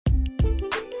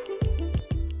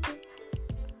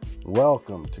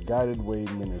Welcome to Guided Way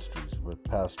Ministries with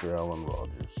Pastor Alan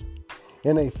Rogers.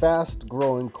 In a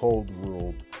fast-growing cold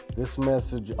world, this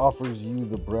message offers you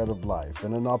the bread of life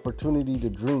and an opportunity to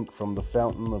drink from the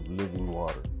fountain of living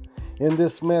water. In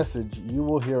this message, you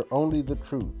will hear only the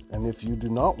truth, and if you do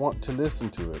not want to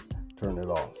listen to it, turn it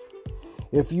off.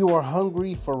 If you are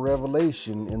hungry for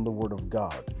revelation in the Word of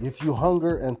God, if you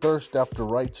hunger and thirst after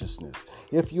righteousness,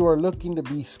 if you are looking to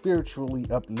be spiritually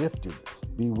uplifted,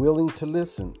 be willing to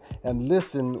listen and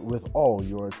listen with all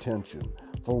your attention.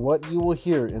 For what you will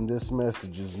hear in this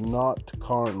message is not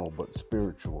carnal but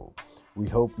spiritual. We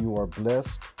hope you are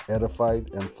blessed, edified,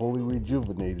 and fully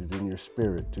rejuvenated in your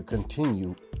spirit to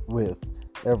continue with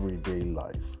everyday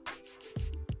life.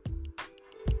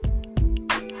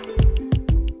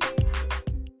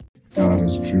 God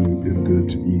has truly been good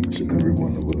to each and every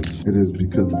one of us. It is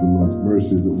because of the Lord's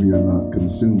mercies that we are not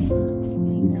consumed,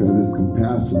 because His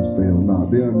compassions fail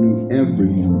not. They are new every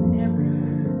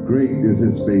morning. Great is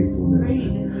His faithfulness.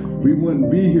 We wouldn't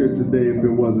be here today if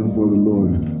it wasn't for the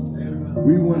Lord.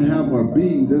 We wouldn't have our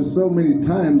being. There's so many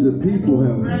times that people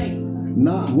have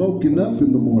not woken up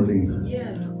in the morning.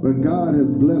 But God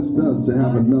has blessed us to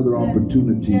have another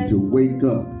opportunity to wake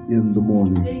up in the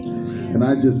morning. And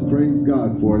I just praise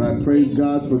God for it. I praise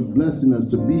God for blessing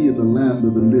us to be in the land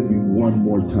of the living one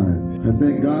more time. I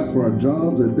thank God for our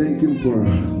jobs. I thank Him for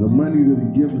the money that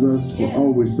He gives us, for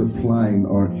always supplying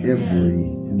our every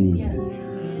need.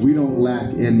 We don't lack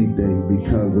anything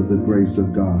because of the grace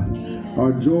of God.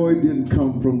 Our joy didn't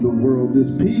come from the world.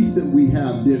 This peace that we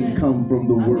have didn't come from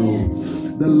the world.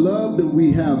 The love that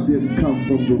we have didn't come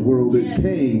from the world. It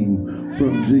came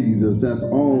from Jesus. That's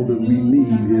all that we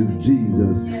need is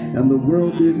Jesus. And the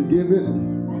world didn't give it,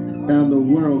 and the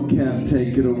world can't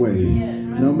take it away.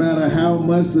 No matter how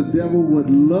much the devil would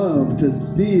love to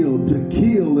steal, to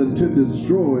kill, and to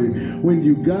destroy, when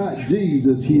you got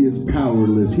Jesus, He is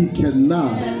powerless. He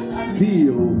cannot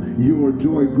steal your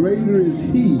joy. Greater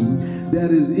is He that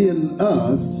is in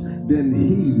us than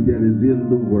he that is in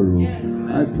the world.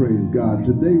 I praise God.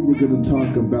 Today we're going to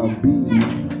talk about being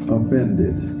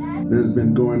offended. There's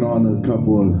been going on a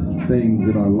couple of things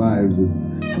in our lives,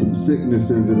 some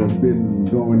sicknesses that have been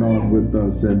going on with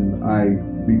us, and I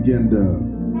began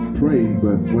to pray,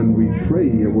 but when we pray,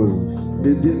 it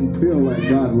didn't feel like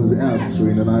God was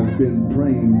answering, and I've been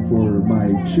praying for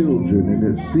my children, and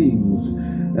it seems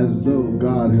as though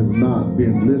God has not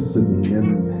been listening.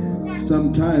 And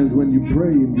sometimes when you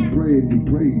pray and you pray and you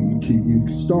pray, you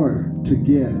start to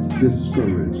get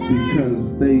discouraged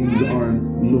because things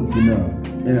aren't looking up,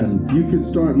 and you can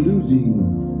start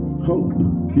losing hope.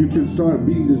 You can start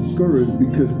being discouraged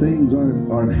because things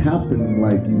aren't happening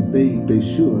like you think they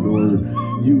should or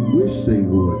you wish they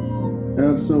would.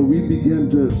 And so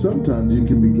sometimes you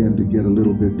can begin to get a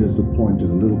little bit disappointed,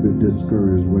 a little bit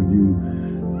discouraged when you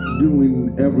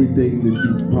doing everything that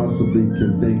you possibly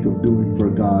can think of doing for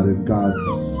God, and God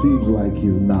seems like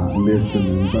He's not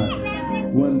listening.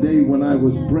 But one day when I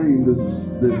was praying,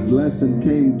 this lesson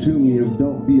came to me of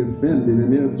don't be offended.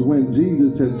 And it's when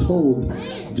Jesus had told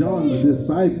John's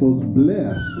disciples,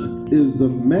 blessed is the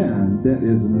man that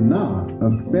is not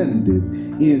offended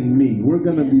in me. We're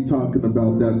going to be talking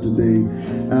about that today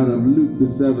out of Luke, the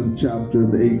 7th chapter,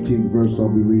 the 18th verse. I'll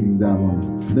be reading that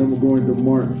one. Then we're going to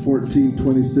Mark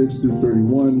 14:26 through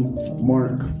 31,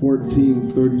 Mark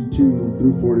 14:32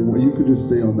 through 41. You could just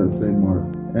stay on that same mark.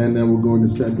 And then we're going to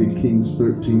 2 Kings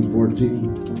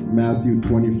 13:14, Matthew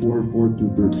 24:4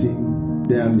 through 13,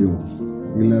 Daniel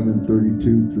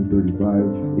 11:32 through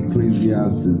 35,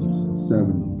 Ecclesiastes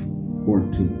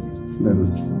 7:14. Let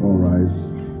us all rise.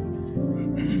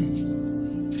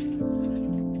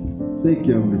 Thank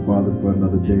you, Heavenly Father, for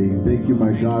another day. Thank you,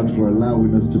 my God, for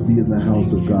allowing us to be in the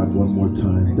house of God one more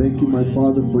time. Thank you, my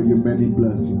Father, for your many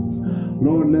blessings.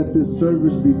 Lord, let this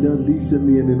service be done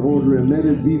decently and in order, and let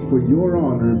it be for your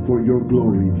honor and for your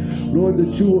glory. Lord,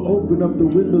 that you will open up the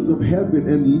windows of heaven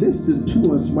and listen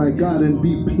to us, my God, and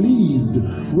be pleased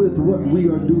with what we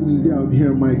are doing down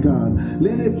here, my God.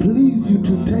 Let it please you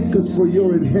to take us for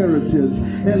your inheritance,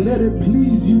 and let it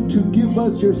please you to give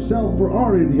us yourself for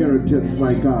our inheritance,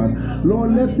 my God.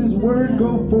 Lord, let this word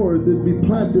go forth and be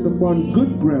planted upon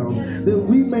good ground, that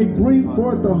we may bring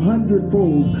forth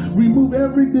 100-fold. Remove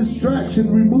every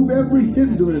distraction, remove every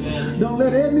hindrance. Don't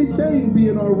let anything be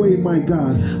in our way, my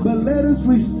God, but let us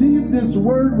receive this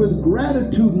word with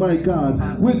gratitude, my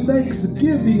God, with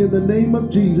thanksgiving. In the name of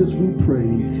Jesus we pray.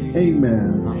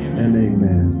 Amen and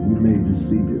amen. You may be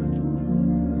seated.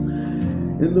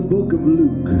 In the book of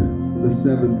Luke, the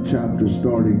 7th chapter,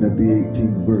 starting at the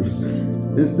 18th verse,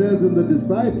 it says, and the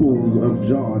disciples of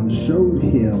John showed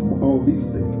him all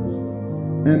these things.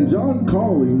 And John,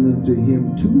 calling unto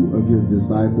him 2 of his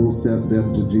disciples, sent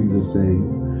them to Jesus,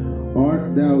 saying,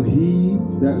 Art thou he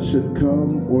that should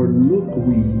come, or look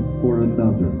we for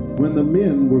another? When the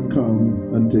men were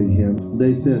come unto him,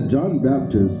 they said, John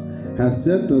Baptist hath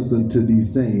sent us unto thee,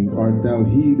 saying, Art thou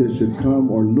he that should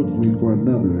come, or look we for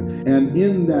another? And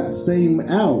in that same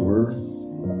hour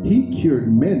he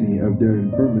cured many of their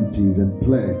infirmities and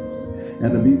plagues,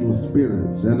 and of evil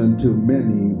spirits, and unto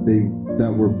many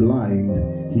that were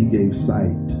blind he gave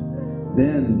sight.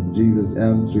 Then Jesus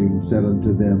answering said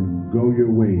unto them, Go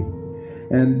your way,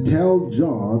 and tell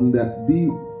John that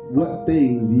what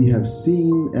things ye have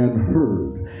seen and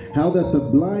heard, how that the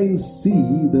blind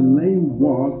see, the lame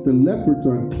walk, the lepers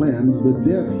are cleansed, the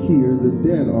deaf hear, the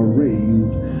dead are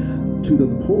raised, to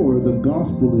the poor the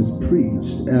gospel is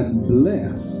preached, and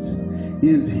blessed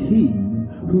is he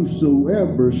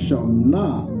whosoever shall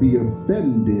not be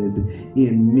offended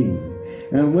in me.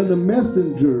 And when the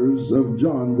messengers of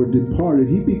John were departed,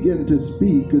 he began to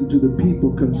speak unto the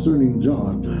people concerning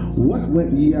John. What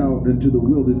went ye out into the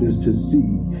wilderness to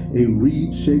see? A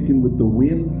reed shaken with the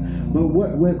wind? But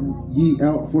what went ye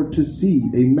out for to see?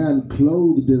 A man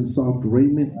clothed in soft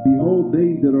raiment? Behold,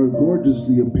 they that are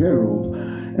gorgeously apparelled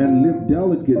and live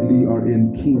delicately are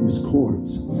in king's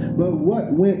courts. But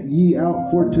what went ye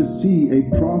out for to see? A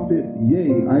prophet?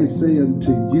 Yea, I say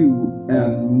unto you,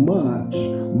 and much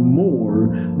more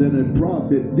than a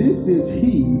prophet. This is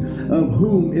he of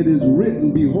whom it is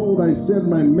written, Behold, I send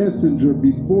my messenger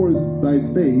before thy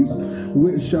face,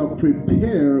 which shall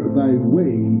prepare thy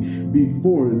way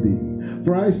before thee.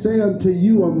 For I say unto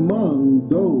you, among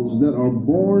those that are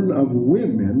born of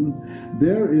women,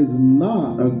 there is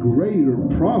not a greater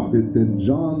prophet than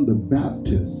John the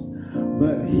Baptist.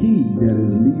 But he that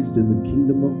is least in the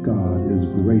kingdom of God is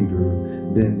greater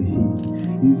than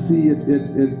he. You see,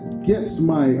 it gets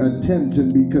my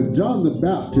attention because John the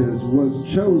Baptist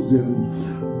was chosen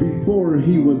before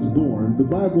he was born. The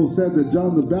Bible said that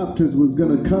John the Baptist was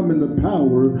going to come in the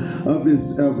power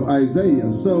of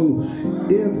Isaiah. So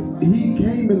if he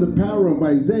came in the power of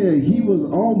Isaiah, he was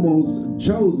almost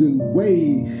chosen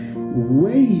way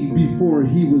before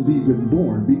he was even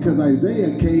born, because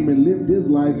Isaiah came and lived his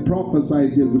life,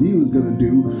 prophesied, did what he was going to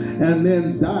do, and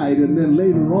then died. And then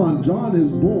later on, John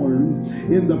is born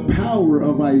in the power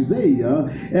of Isaiah,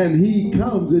 and he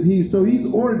comes and he's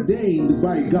ordained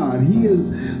by God. He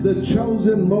is the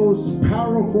chosen, most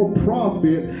powerful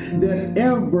prophet that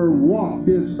ever walked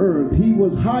this earth. He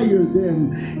was higher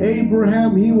than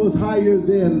Abraham. He was higher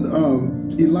than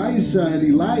Elisha and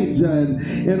Elijah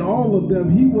and all of them.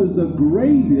 He was the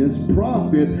greatest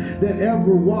prophet that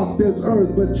ever walked this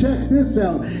earth. But check this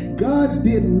out. God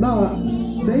did not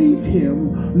save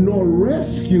him nor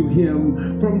rescue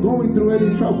him from going through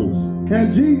any troubles.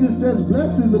 And Jesus says,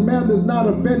 blessed is the man that's not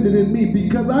offended in me,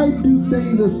 because I do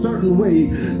things a certain way.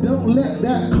 Don't let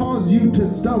that cause you to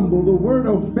stumble. The word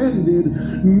offended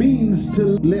means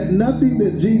to let nothing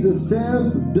that Jesus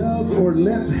says, does, or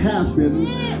lets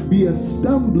happen be a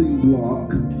stumbling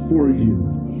block for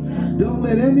you. Don't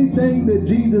let anything that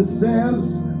Jesus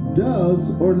says,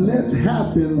 does, or lets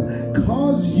happen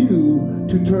cause you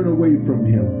to turn away from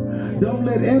him. Don't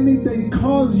let anything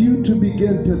cause you to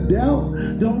begin to doubt.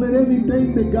 Don't let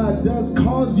anything that God does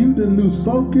cause you to lose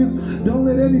focus. Don't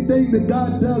let anything that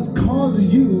God does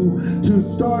cause you to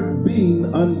start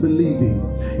being unbelieving.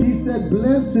 He said,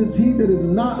 blessed is he that is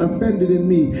not offended in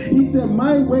me. He said,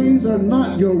 my ways are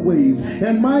not your ways,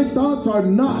 and my thoughts are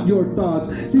not your thoughts.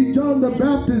 See, John the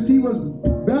Baptist, he was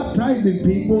baptizing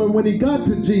people, and when he got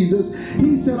to Jesus,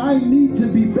 he said, I need to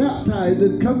be baptized,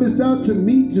 and comest thou to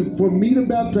me for me to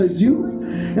baptize you?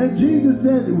 And Jesus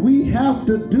said, we have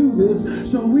to do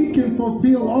this so we can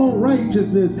fulfill all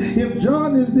righteousness. If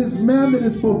John is this man that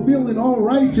is fulfilling all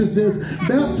righteousness,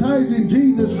 baptizing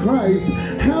Jesus Christ,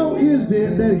 how is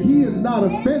it that he is not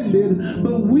offended,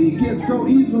 but we get so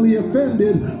easily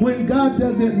offended when God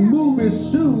doesn't move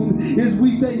as soon as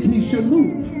we think he should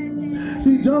move?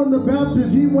 See, John the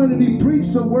Baptist, he went and he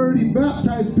preached the word, he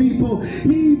baptized people,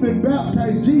 he even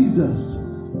baptized Jesus.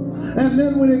 And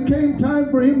then when it came time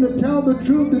for him to tell the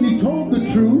truth, and he told the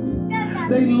truth,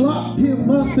 they locked him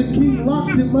up. The king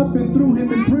locked him up and threw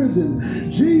him in prison.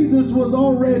 Jesus was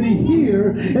already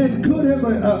here and could have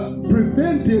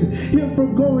prevented him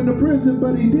from going to prison,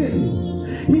 but he didn't.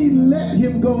 He let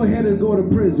him go ahead and go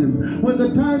to prison. When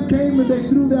the time came and they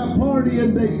threw that party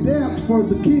and they danced for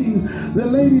the king, the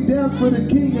lady danced for the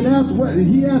king and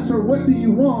he asked her, what do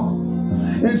you want?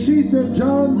 And she said,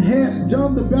 John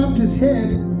the Baptist's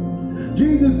head.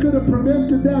 Jesus could have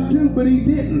prevented that too, but he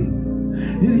didn't.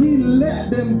 He let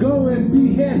them go and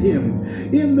behead him.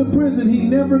 in the prison. He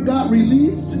never got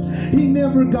released. He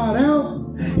never got out.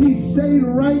 He stayed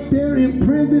right there in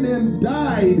prison and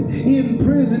died in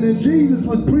prison. And Jesus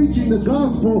was preaching the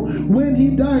gospel when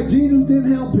he died. Jesus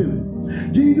didn't help him.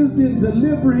 Jesus didn't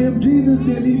deliver him. Jesus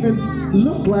didn't even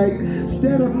look like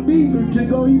set a finger to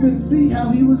go even see how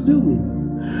he was doing.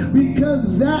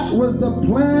 Because that was the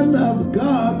plan of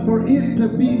God for it to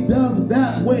be done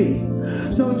that way.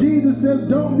 So Jesus says,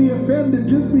 don't be offended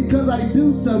just because I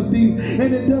do something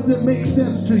and it doesn't make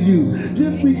sense to you.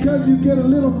 Just because you get a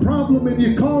little problem and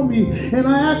you call me and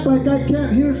I act like I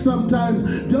can't hear sometimes,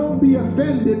 don't be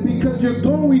offended because you're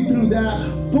going through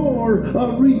that for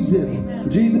a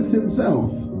reason. Jesus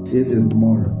himself. It is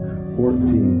Mark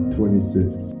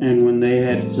 14:26. And when they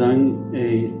had sung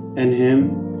an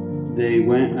hymn, they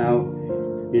went out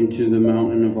into the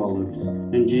mountain of Olives.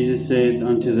 And Jesus saith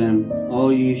unto them,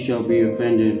 all ye shall be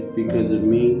offended because of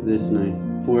me this night.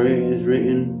 For it is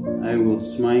written, I will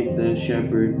smite the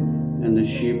shepherd, and the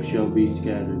sheep shall be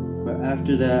scattered. But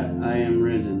after that I am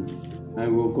risen, I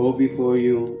will go before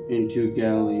you into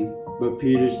Galilee. But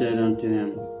Peter said unto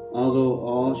him, although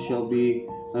all shall be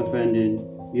offended,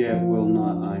 yet will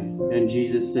not I. And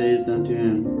Jesus saith unto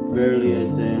him, verily I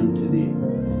say unto thee,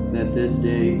 that this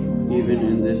day, even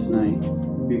in this night,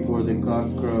 before the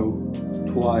cock crow,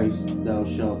 twice thou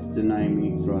shalt deny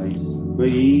me thrice. But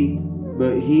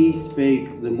he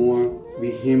spake the more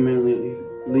vehemently,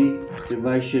 if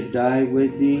I should die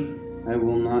with thee, I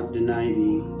will not deny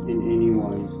thee in any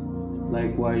wise.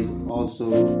 Likewise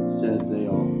also said they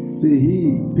all.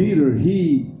 See, Peter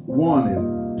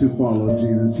wanted to follow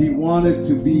Jesus. He wanted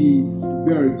to be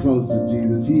very close to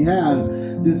Jesus. He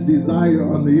had this desire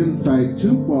on the inside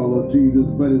to follow Jesus,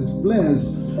 but his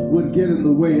flesh would get in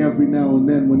the way every now and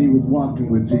then when he was walking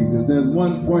with Jesus. There's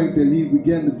one point that he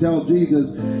began to tell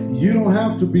Jesus, you don't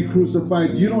have to be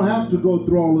crucified. You don't have to go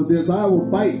through all of this. I will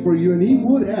fight for you. And he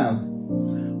would have.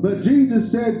 But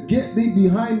Jesus said, get thee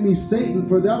behind me, Satan,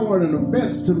 for thou art an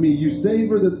offense to me. You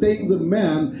savor the things of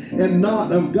man and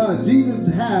not of God.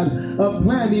 Jesus had a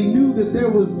plan. He knew that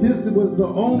this was the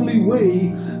only way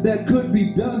that could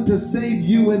be done to save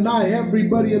you and I,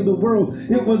 everybody in the world.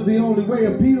 It was the only way.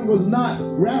 And Peter was not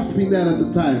grasping that at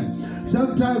the time.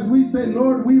 Sometimes we say,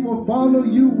 Lord, we will follow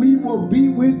you. We will be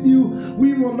with you.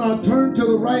 We will not turn to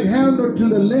the right hand or to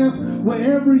the left.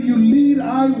 Wherever you lead,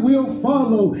 I will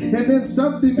follow. And then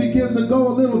something begins to go a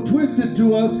little twisted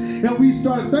to us, and we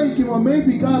start thinking, well,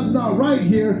 maybe God's not right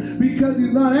here because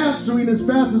he's not answering as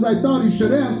fast as I thought he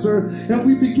should answer. And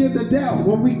we begin to doubt.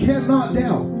 Well, we cannot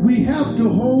doubt. We have to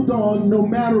hold on no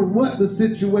matter what the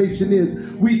situation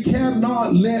is. We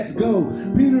cannot let go.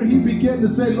 Peter, he began to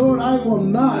say, Lord, I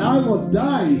will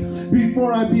die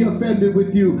before I be offended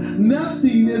with you.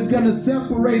 Nothing is going to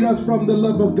separate us from the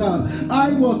love of God.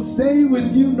 I will stay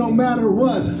with you no matter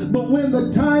what. But when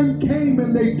the time came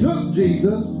and they took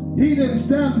Jesus, he didn't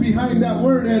stand behind that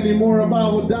word anymore of I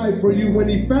will die for you. When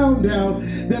he found out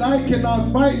that I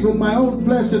cannot fight with my own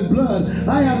flesh and blood,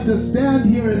 I have to stand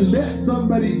here and let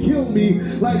somebody kill me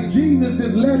like Jesus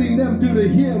is letting them do to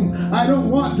him. I don't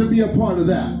want to be a part of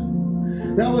that.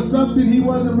 That was something he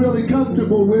wasn't really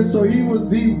comfortable with, so he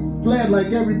fled like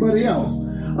everybody else.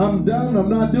 I'm done. I'm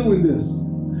not doing this.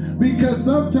 Because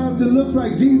sometimes it looks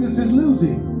like Jesus is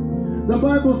losing. The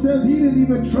Bible says he didn't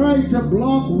even try to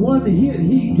block one hit.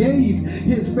 He gave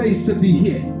his face to be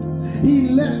hit. He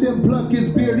let them pluck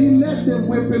his beard. He let them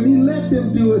whip him. He let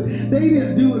them do it. They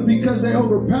didn't do it because they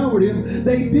overpowered him.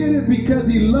 They did it because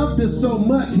he loved us so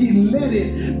much. He let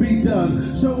it be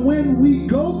done. So when we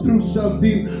go through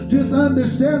something, just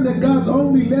understand that God's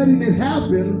only letting it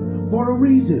happen for a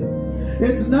reason.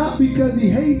 It's not because he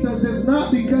hates us. It's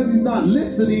not because he's not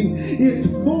listening.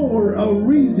 It's for a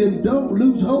reason. Don't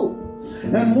lose hope.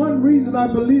 And one reason I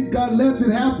believe God lets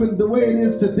it happen the way it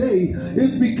is today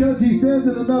is because he says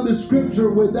in another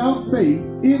scripture, without faith,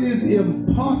 it is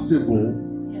impossible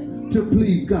to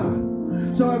please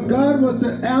God. So if God was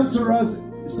to answer us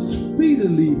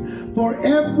speedily for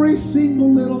every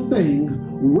single little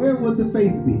thing, where would the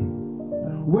faith be?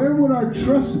 Where would our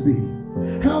trust be?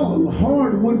 How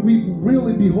hard would we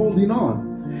really be holding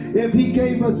on if he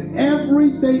gave us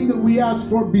everything that we asked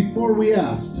for before we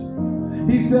asked?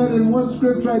 He said in one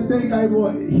scripture, I think, I will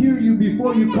hear you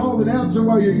before you call and answer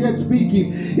while you're yet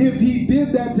speaking. If he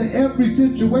did that to every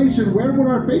situation, where would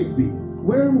our faith be?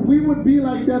 Where we would be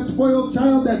like that spoiled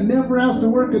child that never has to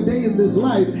work a day in this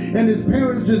life, and his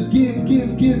parents just give.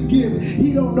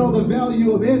 He don't know the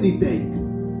value of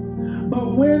anything.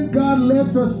 But when God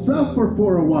lets us suffer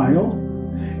for a while,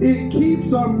 It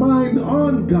keeps our mind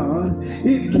on God.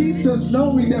 It keeps us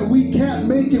knowing that we can't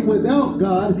make it without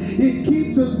God. It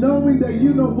keeps us knowing that,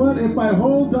 you know what, if I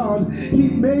hold on, He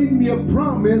made me a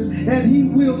promise and He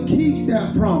will keep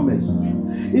that promise.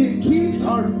 It keeps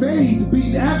our faith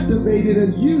being activated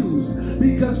and used,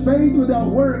 because faith without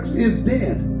works is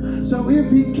dead. So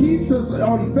if He keeps us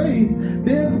on faith,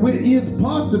 then it is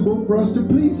possible for us to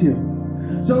please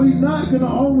Him. So He's not going to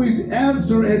always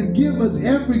answer and give us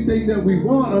everything that we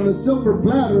want on a silver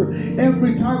platter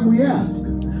every time we ask.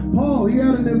 Paul, he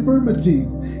had an infirmity,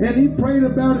 and he prayed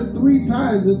about it 3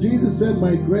 times, and Jesus said,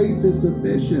 my grace is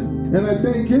sufficient. And I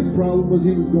think his problem was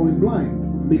he was going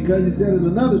blind, because he said in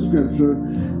another scripture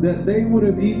that they would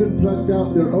have even plucked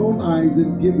out their own eyes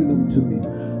and given them to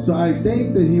me. So I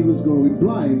think that he was going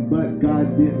blind, but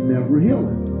God didn't never heal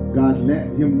him. God let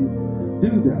him do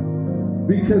that.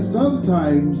 Because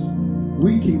sometimes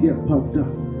we can get puffed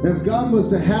up. If God was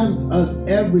to hand us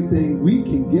everything, we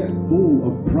can get full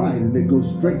of pride and it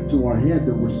goes straight to our head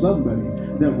that we're somebody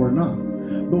that we're not.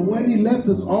 But when He lets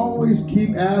us always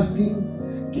keep asking,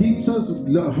 keeps us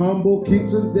humble,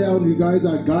 keeps us down, you guys,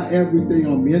 I got everything,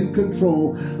 I'm in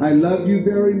control, I love you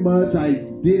very much, I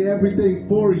did everything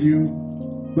for you,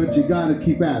 but you got to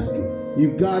keep asking.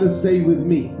 You got to stay with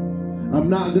me. I'm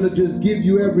not going to just give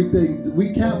you everything.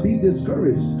 We can't be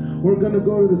discouraged. We're going to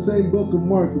go to the same book of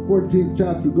Mark, the 14th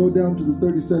chapter. Go down to the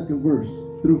 32nd verse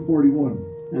through 41.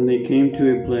 And they came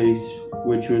to a place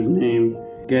which was named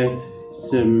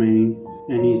Gethsemane,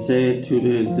 and He said to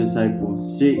His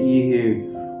disciples, sit ye here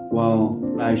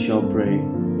while I shall pray.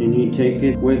 And He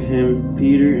taketh with Him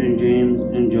Peter and James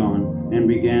and John, and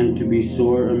began to be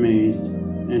sore amazed,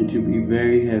 and to be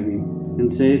very heavy,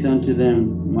 and saith unto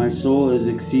them, my soul is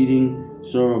exceeding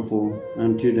sorrowful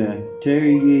unto death.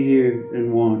 Tarry ye here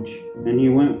and watch. And he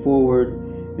went forward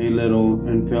a little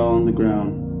and fell on the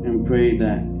ground, and prayed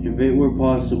that, if it were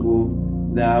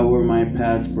possible, the hour might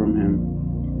pass from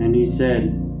him. And he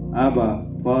said, Abba,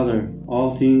 Father,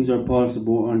 all things are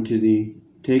possible unto thee.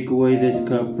 Take away this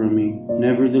cup from me.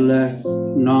 Nevertheless,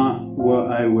 not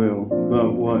what I will,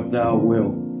 but what thou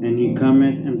wilt. And he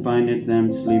cometh and findeth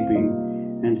them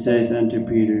sleeping, and saith unto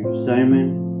Peter,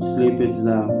 Simon, sleepest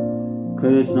thou?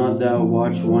 Couldst not thou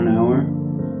watch 1 hour?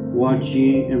 Watch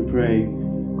ye and pray,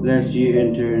 lest ye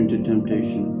enter into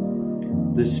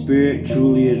temptation. The spirit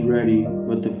truly is ready,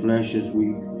 but the flesh is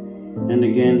weak. And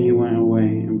again he went away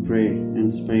and prayed,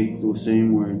 and spake the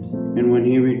same words. And when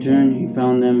he returned, he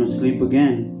found them asleep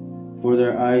again, for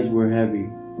their eyes were heavy.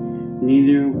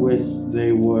 Neither wist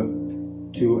they what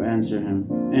to answer him.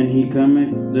 And he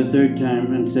cometh the 3rd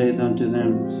time, and saith unto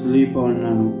them, Sleep on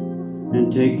now,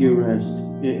 and take your rest.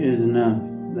 It is enough.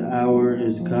 The hour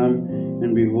is come,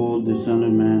 and behold, the Son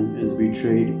of Man is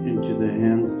betrayed into the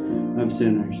hands of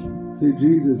sinners. See,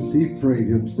 Jesus, He prayed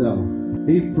Himself.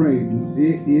 He prayed,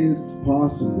 it is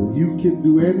possible. You can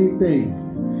do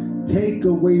anything. Take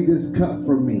away this cup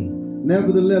from me.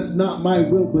 Nevertheless, not my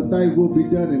will, but thy will be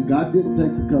done. And God didn't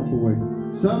take the cup away.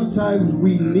 Sometimes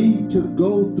we need to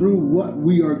go through what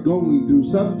we are going through.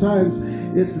 Sometimes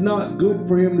it's not good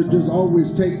for Him to just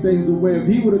always take things away. If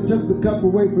He would have took the cup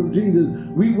away from Jesus,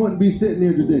 we wouldn't be sitting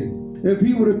here today. If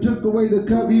He would have took away the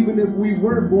cup, even if we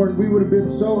were born, we would have been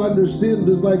so under sin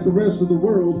just like the rest of the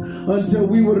world, until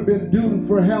we would have been doomed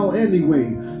for hell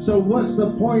anyway. So what's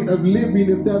the point of living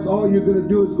if that's all you're going to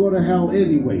do is go to hell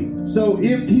anyway? So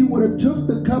if He would have took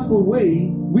the cup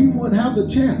away, we wouldn't have the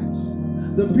chance.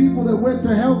 The people that went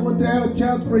to hell wouldn't have had a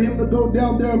chance for Him to go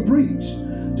down there and preach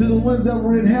to the ones that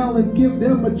were in hell and give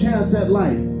them a chance at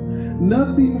life.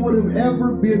 Nothing would have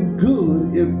ever been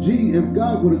good if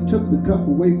God would have took the cup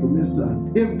away from His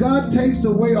Son. If God takes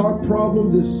away our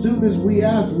problems as soon as we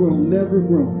ask, we'll never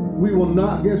grow. We will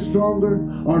not get stronger.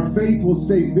 Our faith will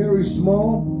stay very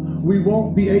small. We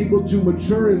won't be able to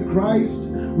mature in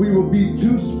Christ. We will be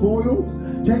too spoiled.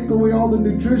 Take away all the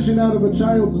nutrition out of a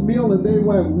child's meal and they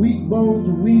will have weak bones,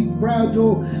 weak,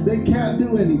 fragile. They can't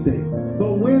do anything.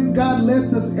 But when God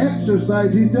lets us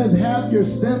exercise, He says, have your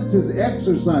senses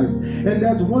exercised. And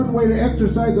that's one way to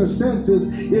exercise our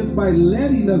senses, is by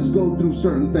letting us go through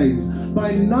certain things.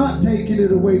 By not taking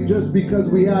it away just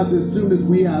because we ask as soon as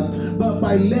we ask, but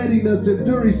by letting us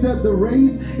endure. He said the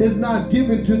race is not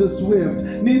given to the swift,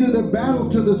 neither the battle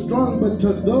to the strong, but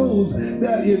to those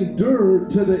that endure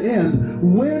to the end.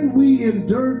 When we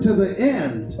endure to the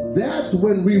end, that's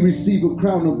when we receive a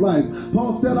crown of life.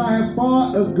 Paul said, I have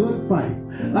fought a good fight.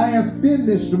 I have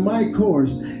finished my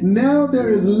course. Now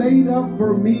there is laid up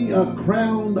for me a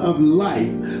crown of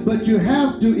life. But you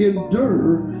have to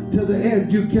endure to the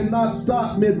end. You cannot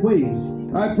stop midways.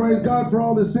 I praise God for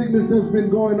all the sickness that's been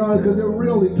going on, because it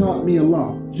really taught me a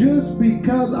lot. Just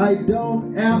because I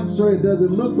don't answer, it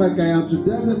doesn't look like I answer,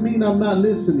 doesn't mean I'm not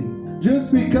listening.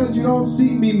 Just because you don't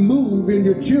see me move in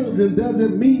your children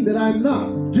doesn't mean that I'm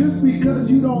not. Just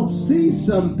because you don't see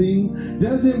something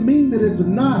doesn't mean that it's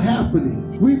not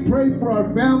happening. We pray for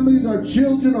our families, our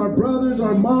children, our brothers,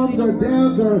 our moms, our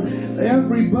dads, our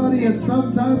everybody, and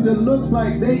sometimes it looks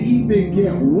like they even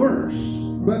get worse.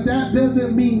 But that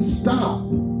doesn't mean stop.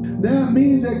 That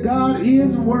means that God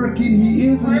is working. He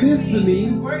is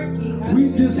listening.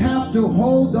 We just have to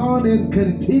hold on and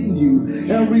continue.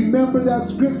 And remember that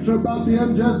scripture about the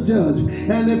unjust judge.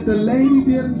 And if the lady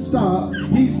didn't stop,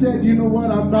 he said, you know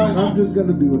what, I'm just going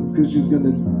to do it because she's going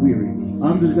to weary me.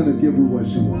 I'm just going to give her what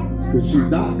she wants because she's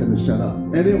not going to shut up.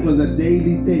 And it was a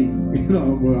daily thing. You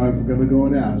know, well, I'm going to go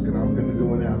and ask, and I'm going to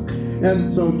go and ask.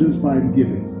 And so just find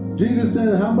giving. Jesus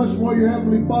said, how much more your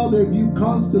Heavenly Father if you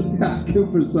constantly ask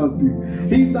Him for something?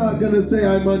 He's not going to say,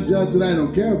 I'm unjust and I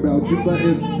don't care about you, but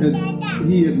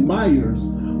He admires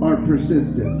our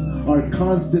persistence, our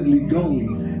constantly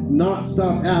going, not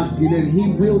stop asking, and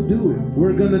He will do it.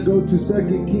 We're going to go to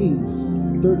 2 Kings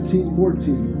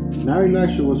 13:14. Now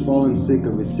Elisha was fallen sick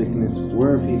of his sickness,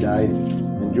 whereof he died.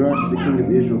 And Joash the king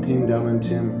of Israel came down unto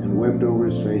him, and wept over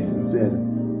his face, and said,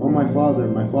 O my father,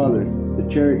 the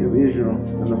chariot of Israel,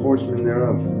 and the horsemen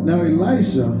thereof. Now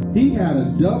Elisha, he had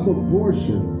a double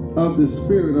portion of the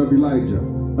spirit of Elijah.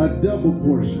 A double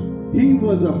portion. He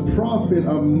was a prophet,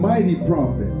 a mighty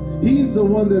prophet. He's the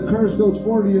one that cursed those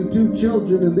 42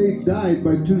 children and they died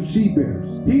by 2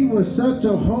 she-bears. He was such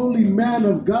a holy man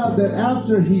of God that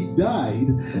after he died,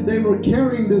 they were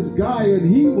carrying this guy and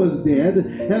he was dead,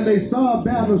 and they saw a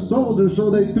band of soldiers,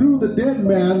 so they threw the dead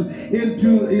man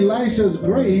into Elisha's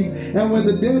grave, and when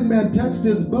the dead man touched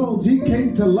his bones, he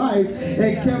came to life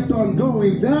and kept on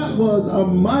going. That was a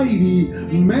mighty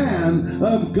man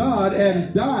of God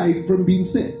and died from being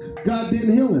sick. God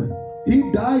didn't heal him.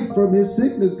 He died from his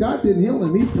sickness. God didn't heal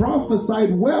him. He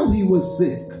prophesied while he was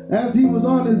sick. As he was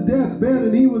on his deathbed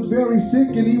and he was very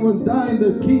sick and he was dying,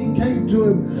 the king came to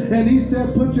him and he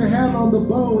said, put your hand on the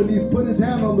bow. And he put his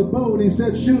hand on the bow and he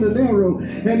said, shoot an arrow.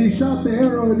 And he shot the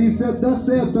arrow and he said, thus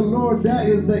saith the Lord, that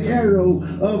is the arrow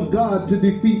of God to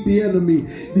defeat the enemy.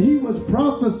 He was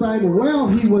prophesying while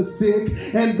he was sick,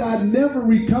 and God never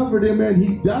recovered him, and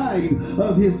he died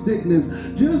of his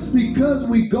sickness. Just because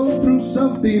we go through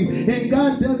something and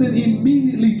God doesn't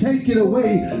immediately take it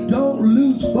away, don't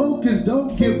lose focus.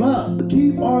 Don't give up.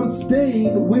 Keep on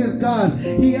staying with God.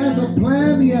 He has a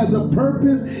plan. He has a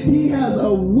purpose. He has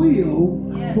a will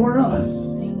for us.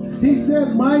 He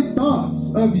said, my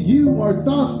thoughts of you are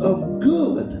thoughts of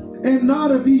good and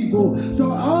not of evil.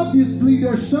 So obviously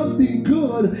there's something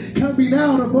good coming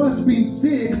out of us being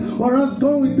sick, or us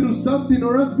going through something,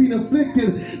 or us being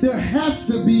afflicted. There has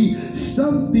to be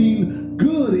something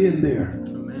good in there,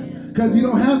 because you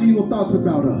don't have evil thoughts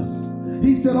about us.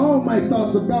 He said, all my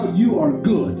thoughts about you are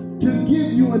good, to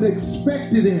give you an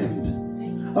expected end,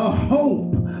 a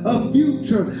hope, a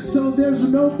future. So there's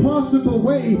no possible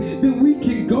way that we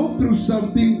can go through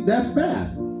something that's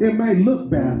bad. It might look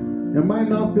bad. It might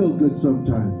not feel good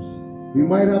sometimes. You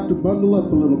might have to bundle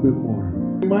up a little bit more.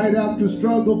 You might have to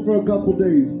struggle for a couple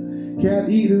days. Can't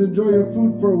eat and enjoy your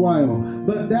food for a while.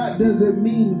 But that doesn't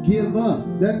mean give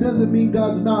up. That doesn't mean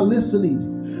God's not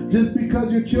listening. Just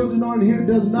because your children aren't here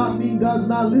does not mean God's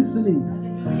not listening.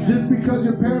 Just because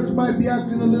your parents might be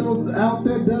acting a little out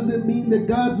there doesn't mean that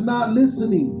God's not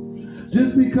listening.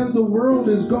 Just because the world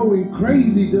is going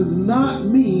crazy does not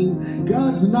mean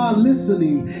God's not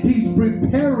listening. He's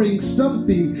preparing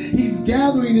something. He's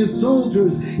gathering his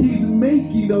soldiers. He's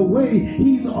making a way.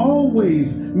 He's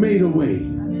always made a way.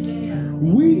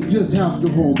 We just have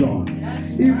to hold on.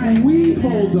 If we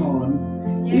hold on,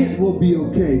 it will be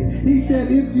okay. He said,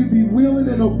 if you be willing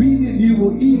and obedient, you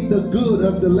will eat the good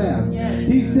of the land.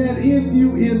 He said, if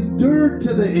you endure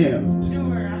to the end,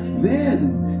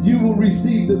 then you will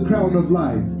receive the crown of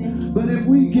life. But if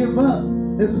we give up,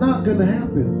 it's not going to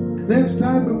happen. Next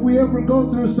time, if we ever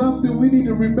go through something, we need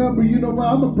to remember, you know what,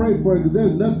 I'm going to pray for it, because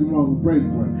there's nothing wrong with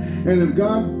praying for it. And if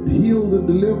God heals and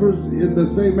delivers in the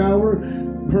same hour,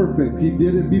 perfect. He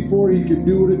did it before, he can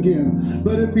do it again.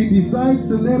 But if he decides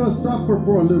to let us suffer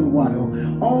for a little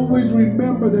while, always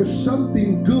remember there's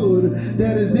something good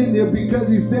that is in there, because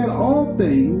he said all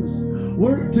things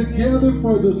work together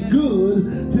for the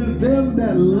good to them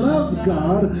that love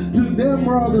God, to them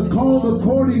are the called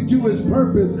according to his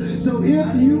purpose. So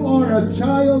if you are a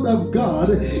child of God,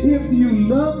 if you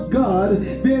love God,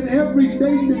 then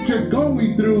everything that you're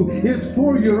going through is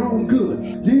for your own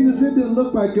good. Jesus, it didn't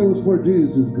look like it was for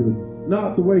Jesus' good.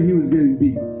 Not the way he was getting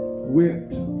beat.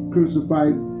 whipped,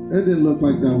 crucified. It didn't look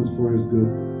like that was for his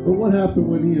good. But what happened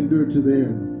when he endured to the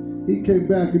end? He came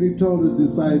back and he told the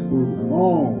disciples,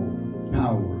 all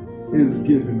power is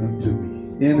given unto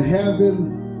me in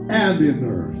heaven and in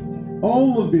earth.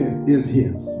 All of it is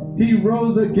his. He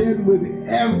rose again with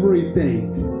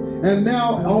everything. And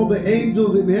now all the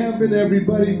angels in heaven,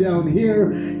 everybody down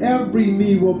here, every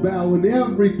knee will bow and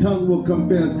every tongue will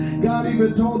confess. God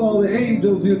even told all the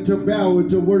angels to bow and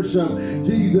to worship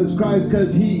Jesus Christ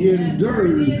because he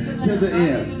endured to the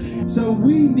end. So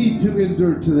we need to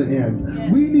endure to the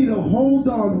end. We need to hold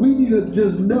on. We need to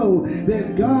just know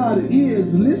that God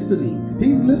is listening.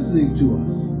 He's listening to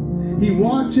us. He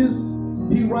watches.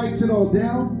 He writes it all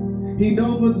down. He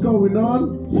knows what's going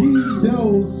on. He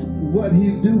knows what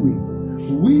he's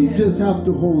doing. We just have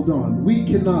to hold on. We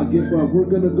cannot give up. We're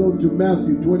going to go to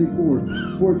Matthew 24,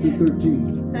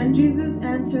 4-13. And Jesus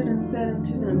answered and said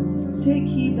unto them, Take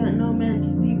heed that no man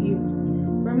deceive you.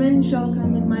 For many shall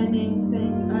come in my name,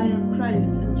 saying, I am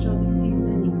Christ, and shall deceive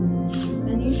many.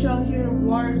 And ye shall hear of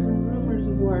wars and rumors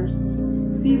of wars.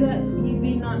 See that ye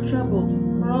be not troubled,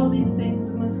 for all these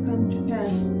things must come to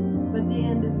pass, but the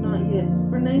end is not yet.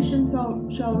 For nation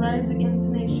shall rise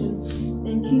against nation,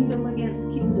 and kingdom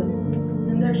against kingdom.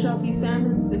 And there shall be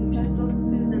famines and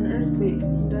pestilences and earthquakes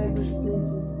in divers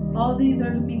places. All these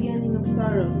are the beginning of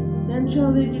sorrows. Then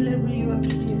shall they deliver you up to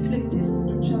be afflicted,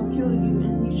 and shall kill you,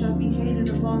 and ye shall be hated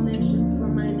of all nations for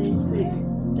my name's sake.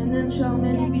 And then shall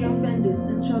many be offended,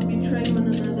 and shall betray one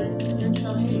another, and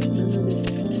shall hate one another.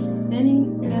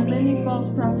 And many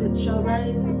false prophets shall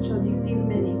rise, and shall deceive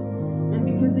many. And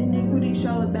because iniquity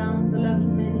shall abound, the love of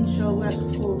many shall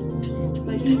wax cold.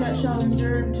 But he that shall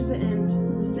endure unto the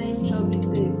end, the same shall be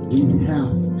saved. We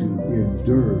have to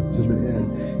endure to the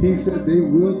end. He said they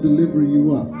will deliver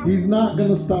you up. He's not going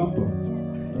to stop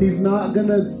them. He's not going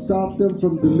to stop them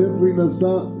from delivering us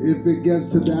up if it gets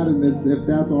to that and if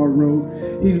that's our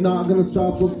road. He's not going to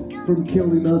stop them from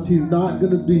killing us. He's not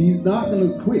going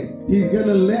to quit. He's going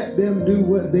to let them do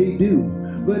what they do.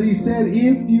 But he said,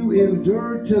 if you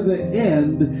endure to the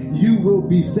end, you will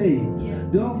be saved.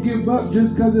 Don't give up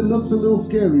just because it looks a little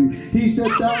scary. He said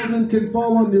 1,000 can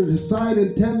fall on your side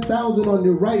and 10,000 on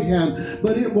your right hand,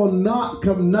 but it will not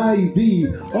come nigh thee.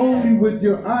 Only with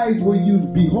your eyes will you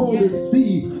behold and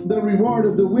see the reward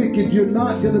of the wicked. You're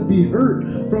not going to be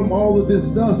hurt from all of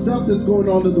this stuff that's going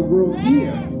on in the world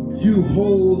if you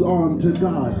hold on to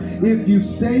God. If you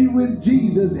stay with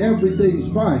Jesus,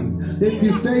 everything's fine. If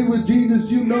you stay with Jesus,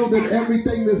 you know that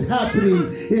everything that's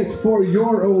happening is for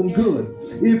your own good.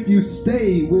 If you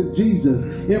stay with Jesus,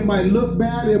 it might look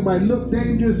bad, it might look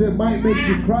dangerous, it might make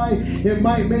you cry, it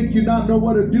might make you not know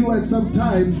what to do at some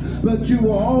times, but you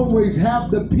will always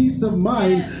have the peace of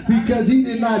mind because he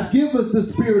did not give us the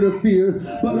spirit of fear,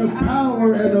 but of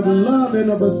power and of love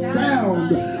and of a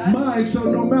sound mind.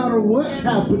 So no matter what's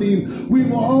happening, we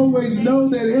will always know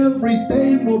that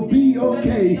everything will be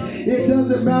okay. It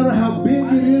doesn't matter how big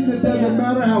it is, it doesn't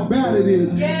matter how bad it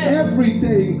is.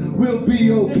 Everything will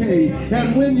be okay.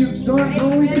 And when you start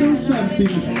going through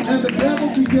something and the devil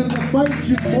begins to fight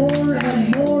you more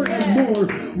and more and more,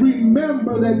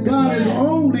 remember that God is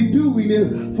only doing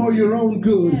it for your own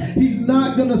good. He's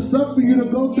not going to suffer you to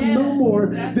go through no more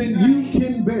than you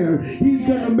can bear. He's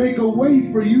going to make a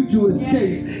way for you to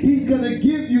escape. He's going to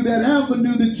give you that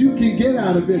avenue that you can get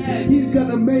out of it. He's going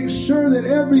to make sure that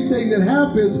everything that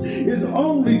happens is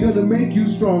only going to make you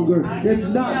stronger.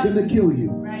 It's not going to kill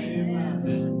you.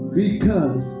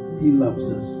 Because he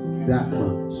loves us that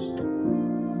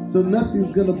much. So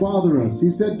nothing's going to bother us. He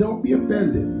said, don't be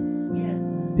offended.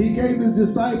 He gave his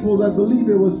disciples, I believe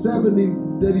it was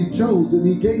 70 that he chose, and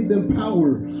he gave them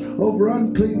power over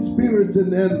unclean spirits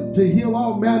and to heal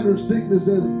all manner of sickness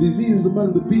and diseases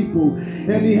among the people.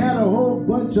 And he had a whole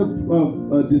bunch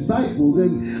of disciples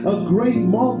and a great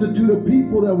multitude of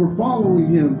people that were following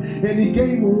him. And he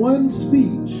gave one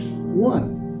speech,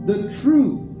 the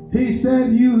truth. He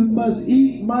said, you must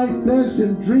eat my flesh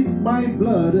and drink my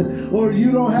blood, or you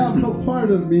don't have no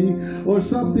part of me, or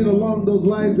something along those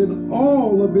lines. And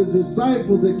all of his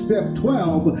disciples, except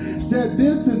 12, said,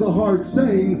 this is a hard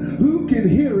saying. Who can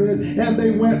hear it? And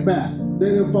they went back. They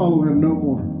didn't follow him no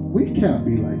more. We can't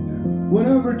be like that.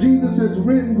 Whatever Jesus has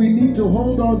written, we need to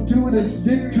hold on to it and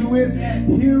stick to it,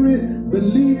 hear it,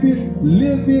 believe it,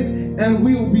 live it, and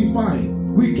we'll be fine.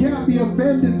 We can't be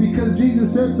offended because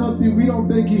Jesus said something we don't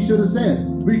think he should have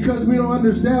said. Because we don't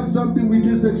understand something, we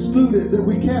just exclude it. That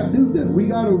we can't do that. We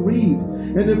got to read.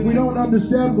 And if we don't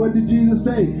understand, what did Jesus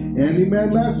say? Any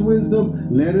man lacks wisdom,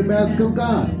 let him ask of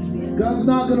God. God's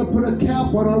not going to put a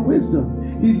cap on our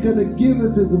wisdom. He's going to give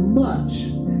us as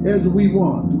much as we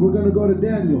want. We're going to go to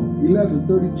Daniel 11,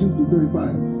 32 through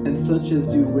 35. And such as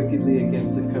do wickedly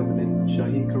against the covenant shall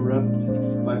he corrupt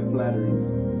by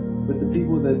flatteries. But the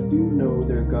people that do know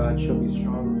their God shall be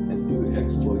strong and do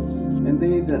exploits. And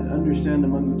they that understand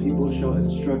among the people shall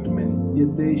instruct many.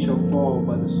 Yet they shall fall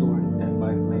by the sword and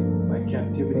by flame, by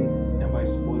captivity and by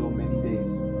spoil many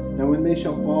days. Now when they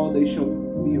shall fall, they shall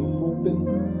be holpen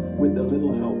with a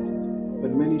little help.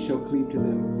 But many shall cleave to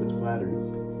them with flatteries.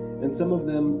 And some of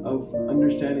them of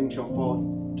understanding shall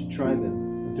fall to try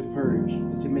them, and to purge,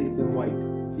 and to make them white,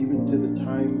 even to the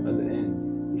time of the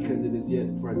end, because it is yet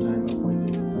for a time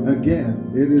appointed.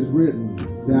 Again, it is written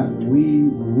that we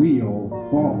will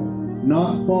fall.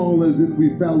 Not fall as in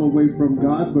we fell away from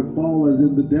God, but fall as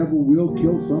in the devil will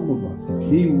kill some of us.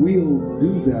 He will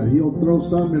do that. He'll throw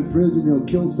some in prison. He'll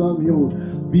kill some. He'll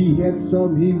behead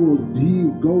some. He'll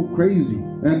go crazy.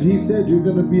 And he said, you're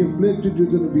going to be afflicted.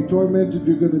 You're going to be tormented.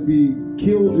 You're going to be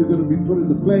killed. You're going to be put in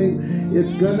the flame.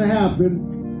 It's going to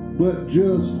happen, but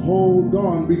just hold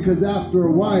on, because after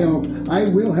a while, I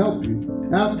will help you.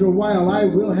 After a while, I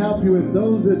will help you, and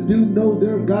those that do know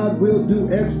their God will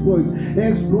do exploits.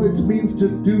 Exploits means to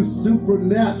do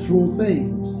supernatural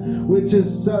things, which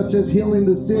is such as healing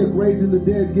the sick, raising the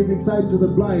dead, giving sight to the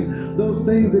blind. Those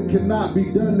things that cannot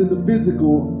be done in the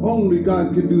physical, only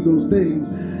God can do those things.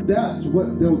 That's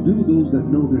what they'll do, those that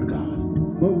know their God.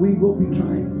 But we will be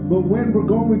trying. But when we're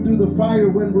going through the fire,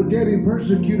 when we're getting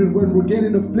persecuted, when we're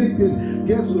getting afflicted,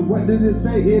 guess what does it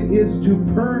say? It is to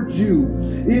purge you.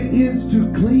 It is to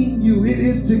clean you. It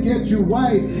is to get you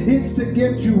white. It's to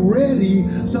get you ready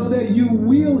so that you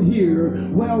will hear,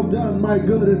 well done, my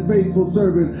good and faithful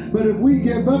servant. But if we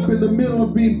give up in the middle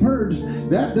of being purged,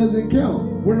 that doesn't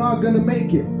count. We're not going to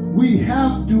make it. We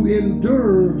have to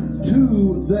endure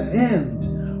to the end.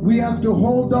 We have to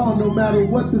hold on no matter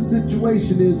what the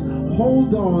situation is.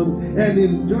 Hold on and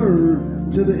endure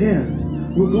to the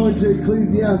end. We're going to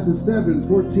Ecclesiastes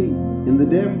 7:14. In the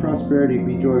day of prosperity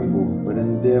be joyful, but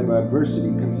in the day of adversity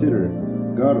consider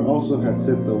it. God also had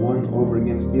set the one over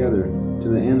against the other, to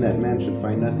the end that man should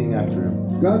find nothing after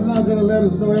him. God's not going to let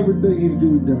us know everything he's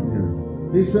doing down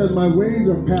here. He said, my ways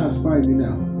are past finding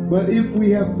out. But if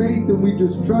we have faith and we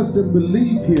just trust and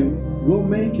believe him, we'll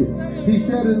make it. He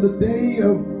said in the day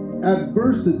of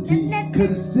adversity,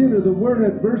 consider. The word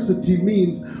adversity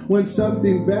means when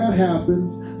something bad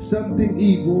happens, something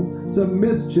evil, some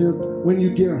mischief, when you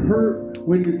get hurt,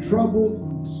 when you're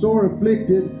troubled, sore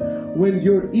afflicted, when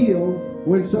you're ill,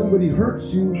 when somebody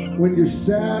hurts you, when you're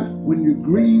sad, when you're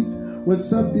grieved, when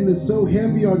something is so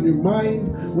heavy on your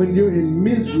mind, when you're in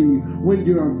misery, when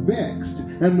you're vexed,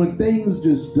 and when things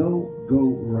just don't go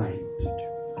right.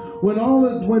 When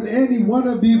any one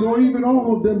of these or even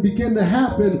all of them begin to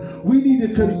happen, we need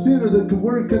to consider. The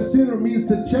word consider means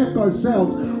to check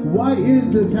ourselves. Why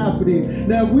is this happening?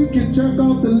 Now, if we can check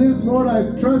off the list, Lord,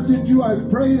 I've trusted you, I've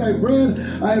prayed, I've read,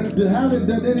 I haven't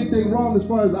done anything wrong as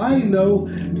far as I know,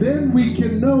 then we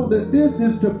can know that this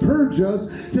is to purge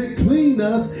us, to clean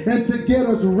us, and to get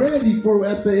us ready for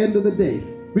at the end of the day.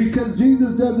 Because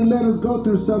Jesus doesn't let us go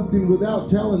through something without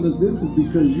telling us this is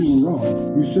because you were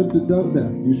wrong. You shouldn't have done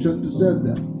that. You shouldn't have said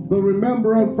that. But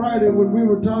remember on Friday when we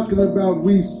were talking about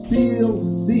we still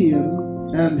sin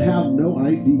and have no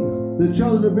idea. The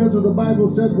children of Israel, the Bible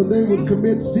said when they would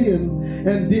commit sin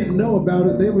and didn't know about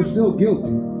it, they were still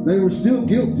guilty. They were still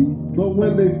guilty. But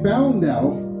when they found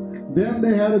out, then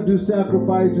they had to do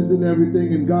sacrifices and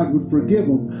everything, and God would forgive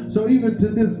them. So even to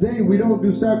this day, we don't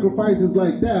do sacrifices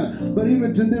like that. But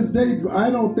even to this day, I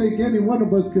don't think any one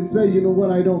of us can say, you know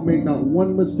what, I don't make not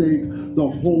one mistake the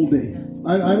whole day.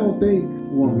 I don't think,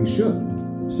 well, we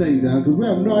shouldn't say that, because we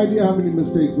have no idea how many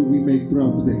mistakes that we make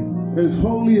throughout the day. As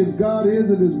holy as God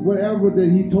is, and as whatever that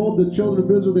he told the children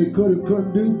of Israel they could and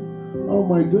couldn't do, oh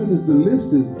my goodness, the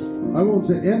list is, I won't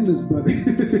say endless, but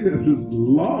it's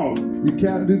long. You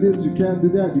can't do this, you can't do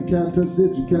that, you can't touch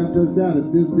this, you can't touch that.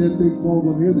 If this dead thing falls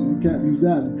on here, then you can't use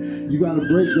that. You got to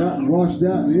break that and wash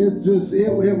that. And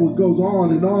it goes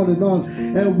on and on and on.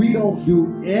 And we don't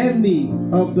do any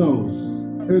of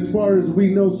those as far as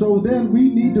we know. So then we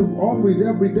need to always,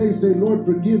 every day say, Lord,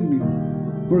 forgive me.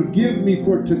 Forgive me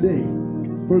for today.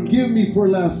 Forgive me for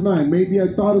last night. Maybe I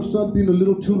thought of something a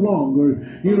little too long, or,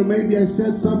 maybe I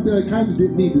said something I kind of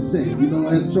didn't need to say,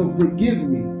 and so forgive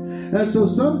me. And so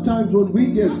sometimes when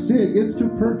we get sick, it's to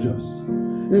purge us.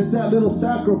 It's that little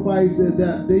sacrifice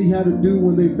that they had to do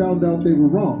when they found out they were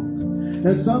wrong.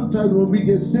 And sometimes when we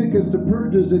get sick, it's to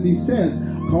purge us. And he said,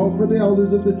 call for the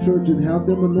elders of the church and have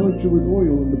them anoint you with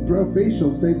oil, and the prayer of faith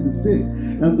shall save the sick,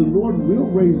 and the Lord will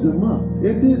raise them up.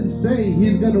 It didn't say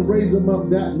he's going to raise them up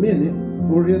that minute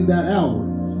or in that hour.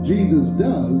 Jesus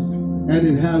does, and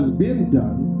it has been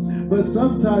done. But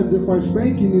sometimes if our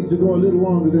spanking needs to go a little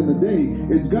longer than the day,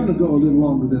 it's going to go a little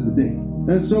longer than the day.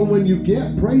 And so when you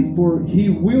get prayed for, he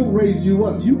will raise you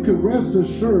up. You can rest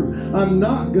assured, I'm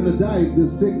not going to die of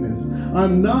this sickness.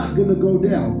 I'm not going to go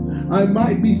down. I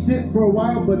might be sick for a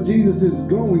while, but Jesus is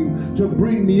going to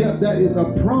bring me up. That is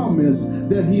a promise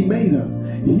that he made us.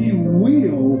 He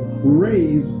will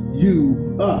raise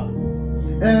you up.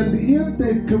 And if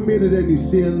they've committed any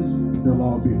sins, they'll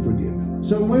all be forgiven.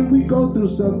 So when we go through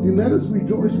something, let us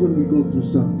rejoice when we go through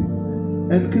something.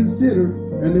 And consider,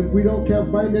 and if we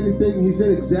can't find anything, he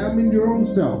said, examine your own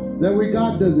self. That way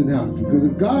God doesn't have to. Because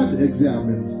if God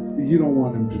examines, you don't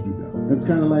want him to do that. It's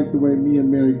kind of like the way me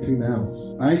and Mary clean the house.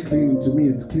 I clean, and to me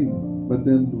it's clean. But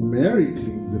then Mary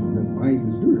cleans, and then mine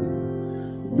is dirty.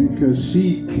 Because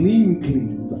she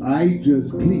cleans, I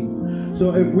just clean.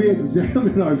 So if we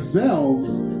examine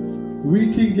ourselves,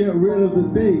 we can get rid of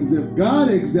the things. If God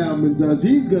examines us,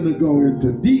 he's going to go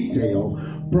into detail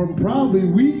from probably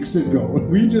weeks ago.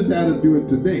 We just had to do it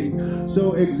today.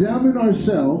 So examine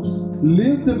ourselves,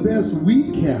 live the best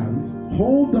we can,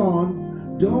 hold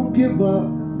on, don't give up,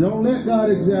 don't let God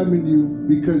examine you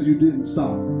because you didn't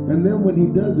stop. And then when he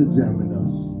does examine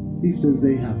us, he says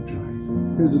they have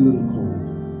tried. Here's a little cold.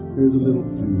 Here's a little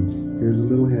flu. Here's a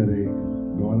little headache.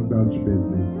 Go on about your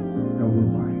business, and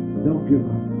we're fine. Don't give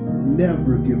up.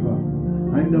 Never give up.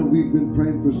 I know we've been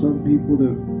praying for some people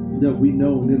that we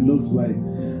know, and it looks like,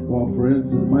 well, for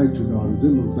instance, my two daughters, it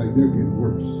looks like they're getting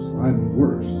worse. I'm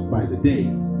worse by the day.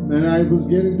 And I was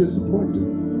getting disappointed.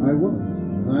 I was.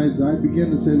 And I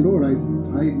began to say, Lord, I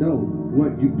know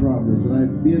what you promised, and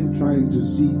I've been trying to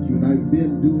seek you, and I've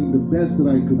been doing the best that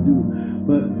I could do.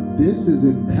 But this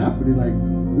isn't happening. Like,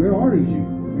 where are you?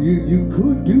 You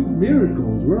could do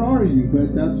miracles. Where are you?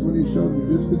 But that's when he showed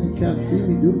me, just because you can't see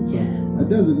me doing something, that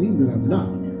doesn't mean that I'm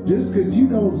not. Just because you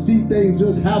don't see things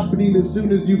just happening as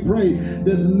soon as you pray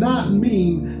does not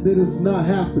mean that it's not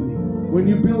happening. When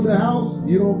you build a house,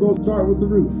 you don't go start with the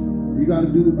roof. You got to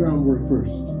do the groundwork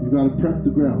first. You got to prep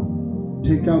the ground,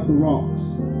 take out the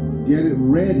rocks, get it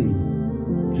ready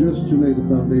just to lay the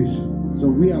foundation. So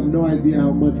we have no idea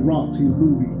how much rocks he's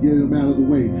moving, getting them out of the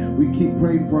way. We keep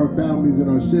praying for our families and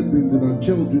our siblings and our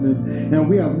children, and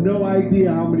we have no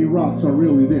idea how many rocks are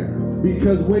really there.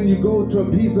 Because when you go to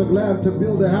a piece of land to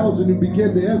build a house and you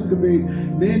begin to excavate,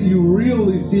 then you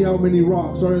really see how many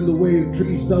rocks are in the way, and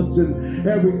tree stumps and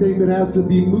everything that has to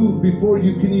be moved before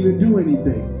you can even do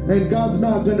anything. And God's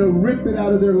not going to rip it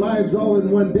out of their lives all in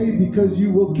one day, because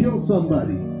you will kill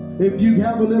somebody. If you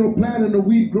have a little plant and a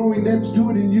weed growing next to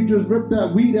it and you just rip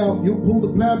that weed out, you'll pull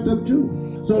the plant up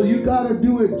too. So you got to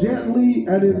do it gently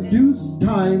and in due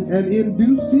time and in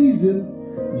due season.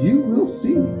 You will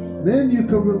see. Then you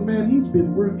can, man, he's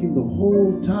been working the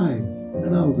whole time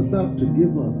and I was about to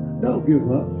give up. Don't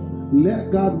give up. Let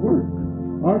God work.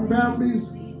 Our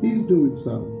families, he's doing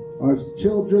something. Our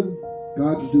children,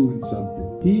 God's doing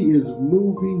something. He is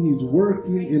moving. He's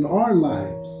working in our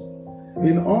lives.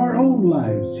 In our own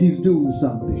lives, he's doing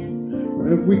something.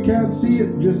 If we can't see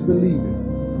it, just believe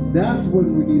it. That's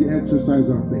when we need to exercise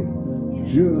our faith.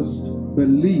 Just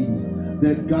believe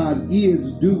that God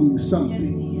is doing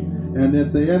something. And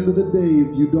at the end of the day,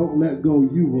 if you don't let go,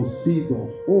 you will see the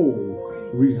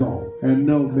whole result. And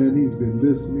no, man, he's been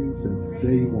listening since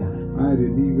day one. I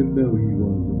didn't even know he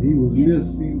was. And he was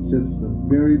listening since the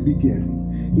very beginning.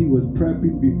 He was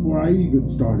prepping before I even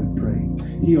started praying.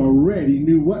 He already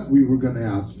knew what we were going to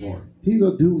ask for. He's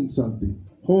doing something.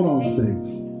 Hold on, saints.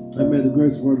 And may the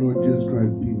grace of our Lord Jesus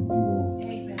Christ be with you all.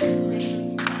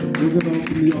 We're going to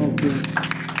open the altar.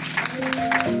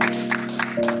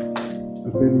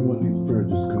 If anyone needs prayer,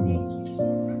 just come up.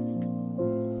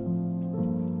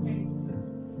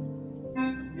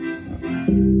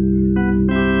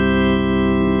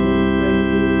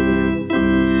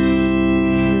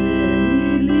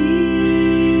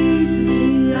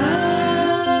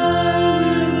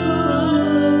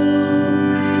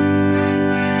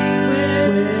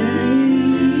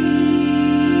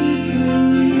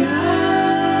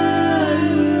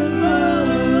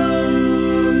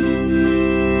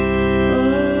 Oh,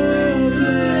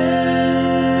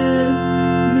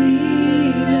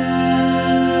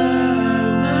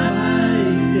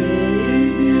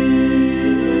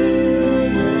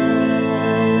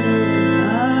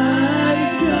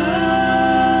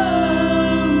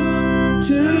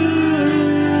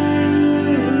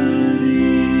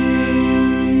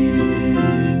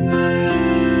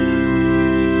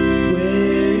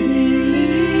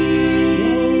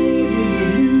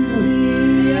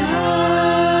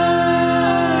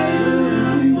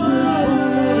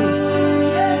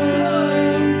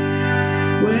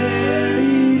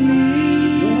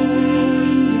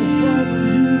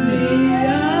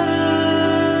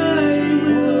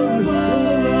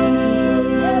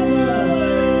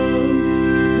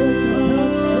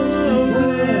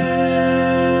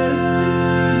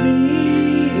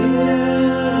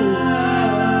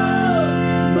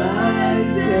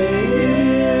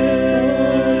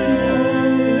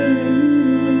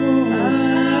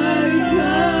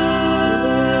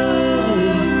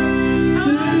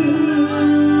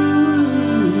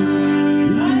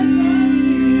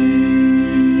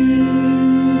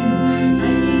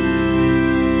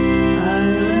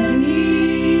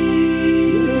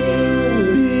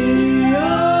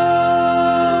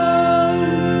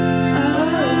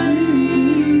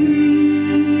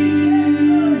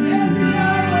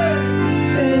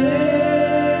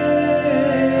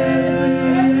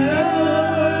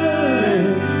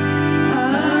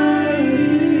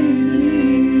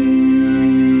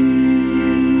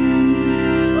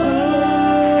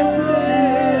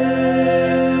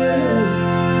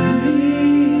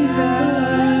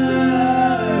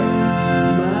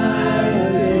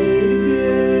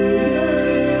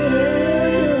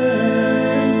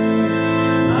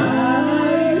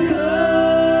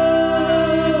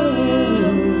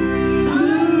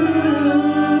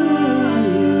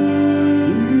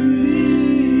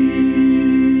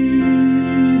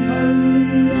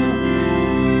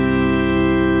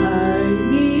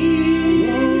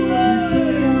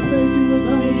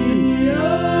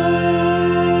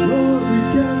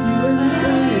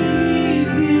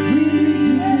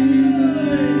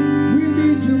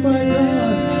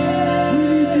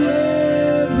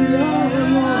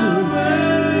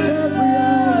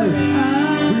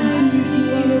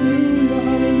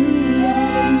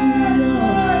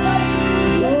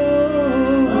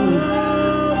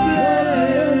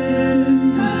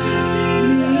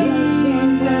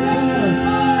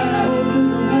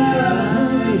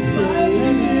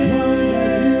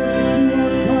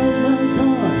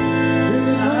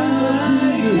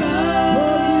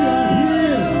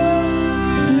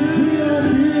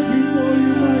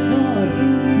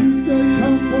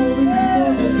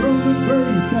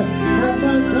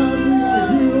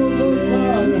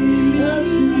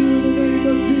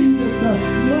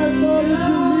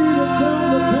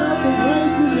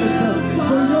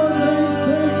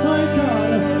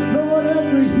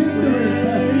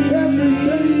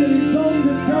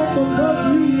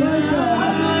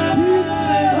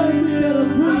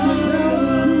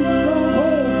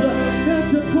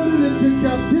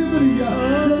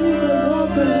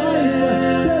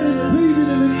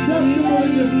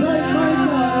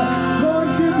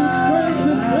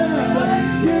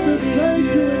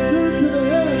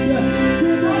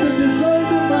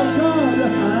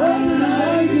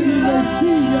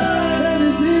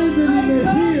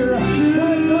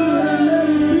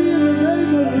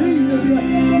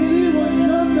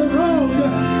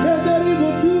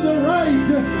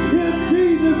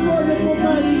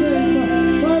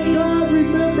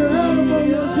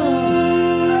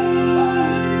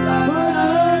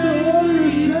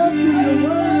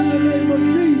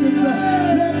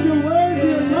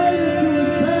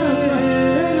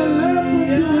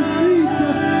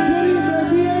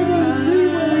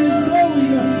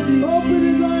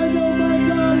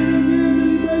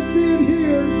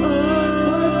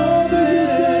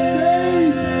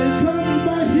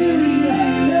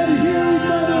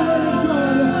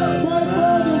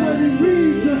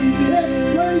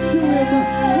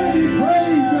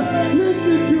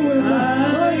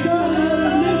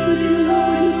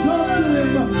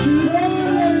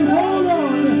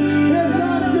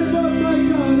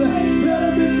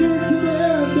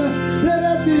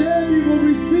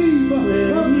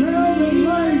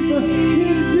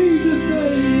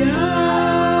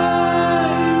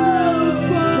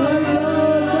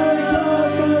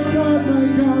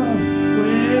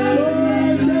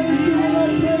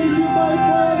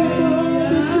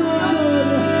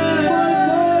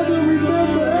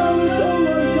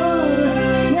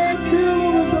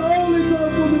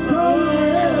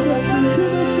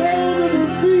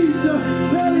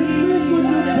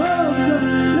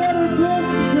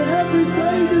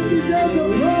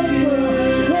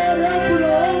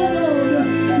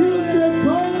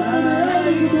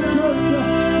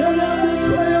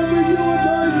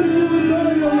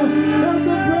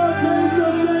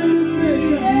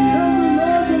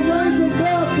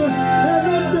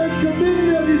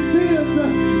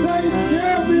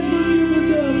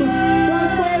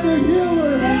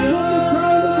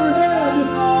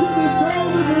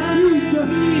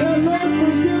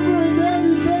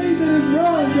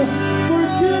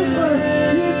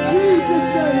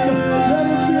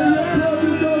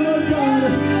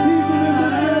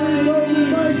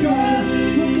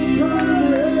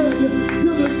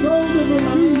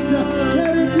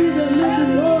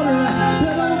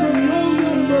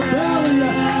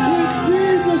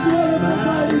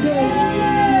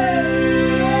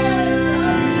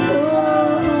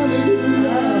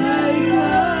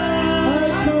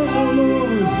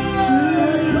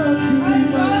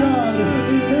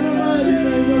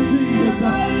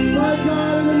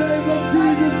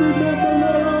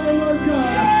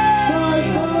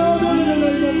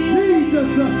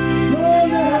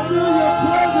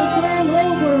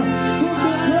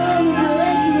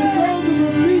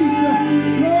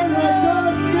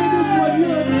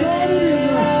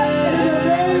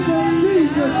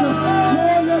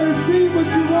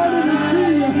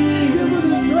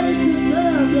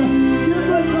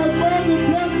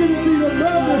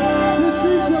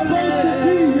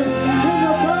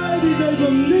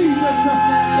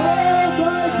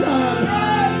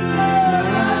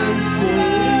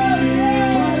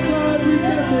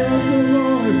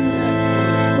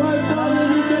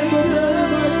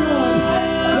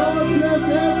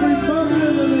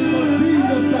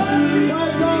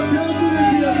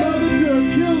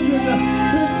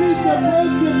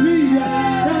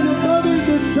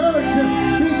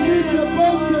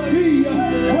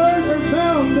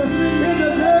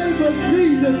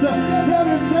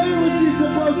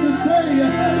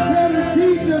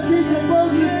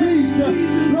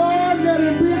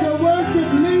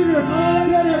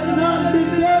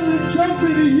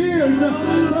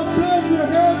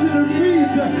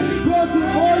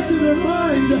 their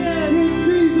mind. In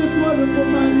Jesus' wonderful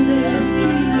mighty name.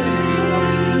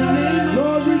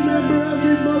 Lord, remember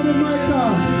every mother, my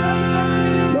God.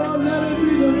 Lord, let it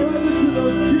be the mother to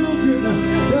those children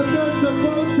that they're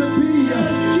supposed to be,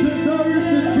 to nourish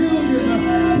the children,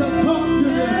 to talk to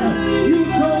them. You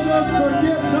told us,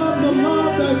 forget not the law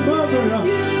of thy mother.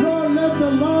 Lord, let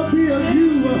the law be of you,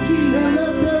 and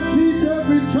let them teach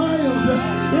every child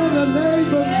in the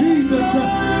name of Jesus.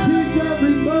 Teach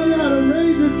every mother how to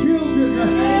raise her children.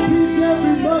 Teach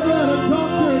every mother how to talk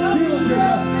to her children.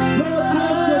 Lord,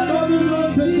 bless the mothers on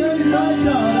today, my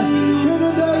God. In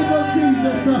the name of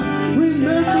Jesus,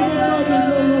 remember the mothers,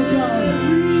 oh Lord God.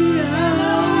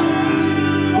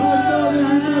 My Father,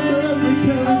 remember every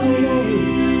parent, oh Lord.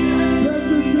 Bless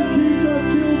us to teach our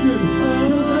children,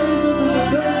 to raise them in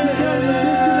the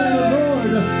nurture and the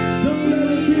Lord. Don't let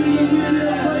it be that we be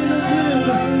afraid of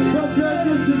them, but bless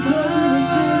us to serve you with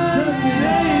good trusting.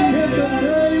 In the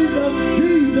name of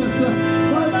Jesus,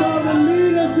 my Father,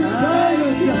 lead us and guide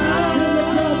us in the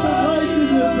path of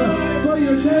righteousness for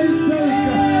your name's sake.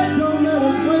 Don't let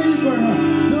us waver.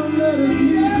 Don't let us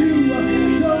leave you.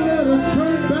 Don't let us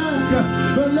turn back,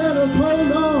 but let us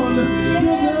hold on to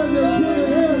the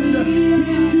end.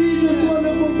 In Jesus'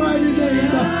 wonderful mighty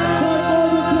name, my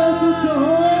Father, bless us to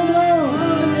hold on.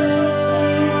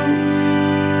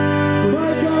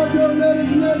 My God, don't let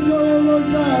us let go, oh Lord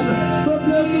God, but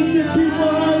bless us to keep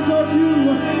our eyes on you.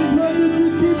 Bless us to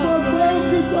keep our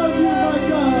focus on you, my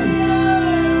God.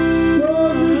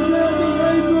 Lord, you said the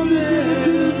race wasn't given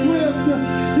to the swift,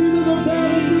 neither the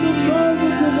battle to the strong,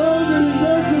 but to those that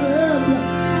endure to the end.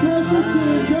 Bless us to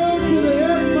endure to the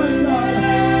end, my God.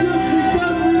 Just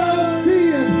because we don't see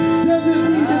it doesn't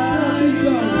mean it's not be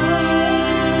done.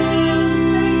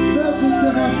 Bless us to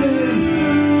have faith.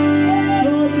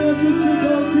 Lord, bless us to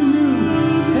go to you.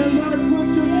 And Lord, put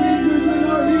your fingers in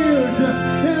our ears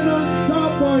and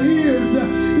unstop our ears,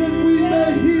 that we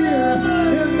may hear,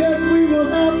 and that we will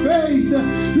have faith,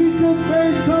 because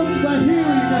faith comes by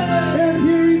hearing, and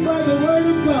hearing by the word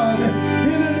of God.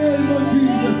 In the name of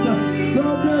Jesus,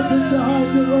 Lord, bless us to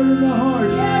hide your word in our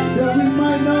hearts, that we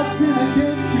might not sin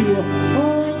against you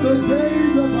all the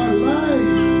days of our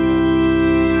lives.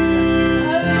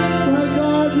 My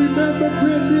God, remember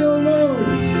Brittany, oh Lord.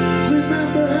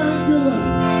 Remember Angela.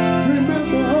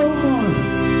 Remember Omar.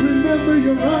 Remember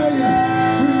Uriah.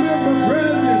 Remember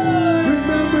Brandon.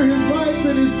 Remember his wife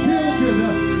and his children.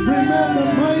 Remember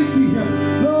Mikey.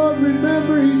 Lord,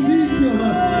 remember Ezekiel.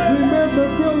 Remember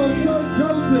Philip's son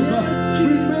Joseph.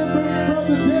 Remember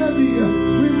Brother Danny.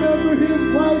 Remember his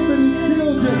wife and his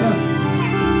children.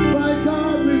 My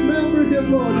God, remember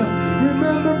him, Lord.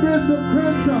 Remember Bishop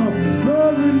Crenshaw.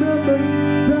 Lord, remember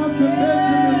Pastor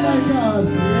Benjamin, my God.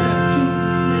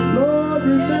 Lord,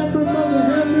 remember Mother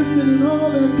Henderson and all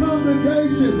their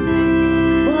congregation.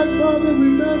 My Father,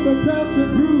 remember Pastor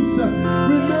Bruce.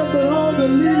 Remember all the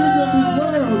leaders of this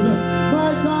world.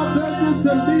 My God, bless us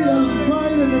to lead a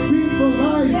quiet and a peaceful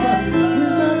life.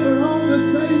 Remember all the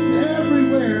saints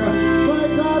everywhere. My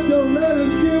God, don't let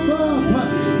us give up.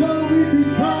 Though we be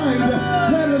tried,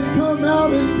 let us come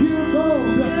out as pure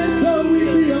gold. Though we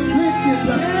be afflicted,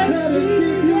 let us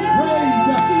give you praise.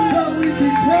 Though we be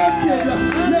tempted,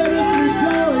 let us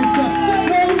rejoice.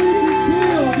 Though we be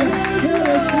killed, let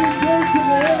us endure to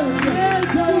the end.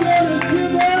 Don't let us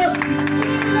give up.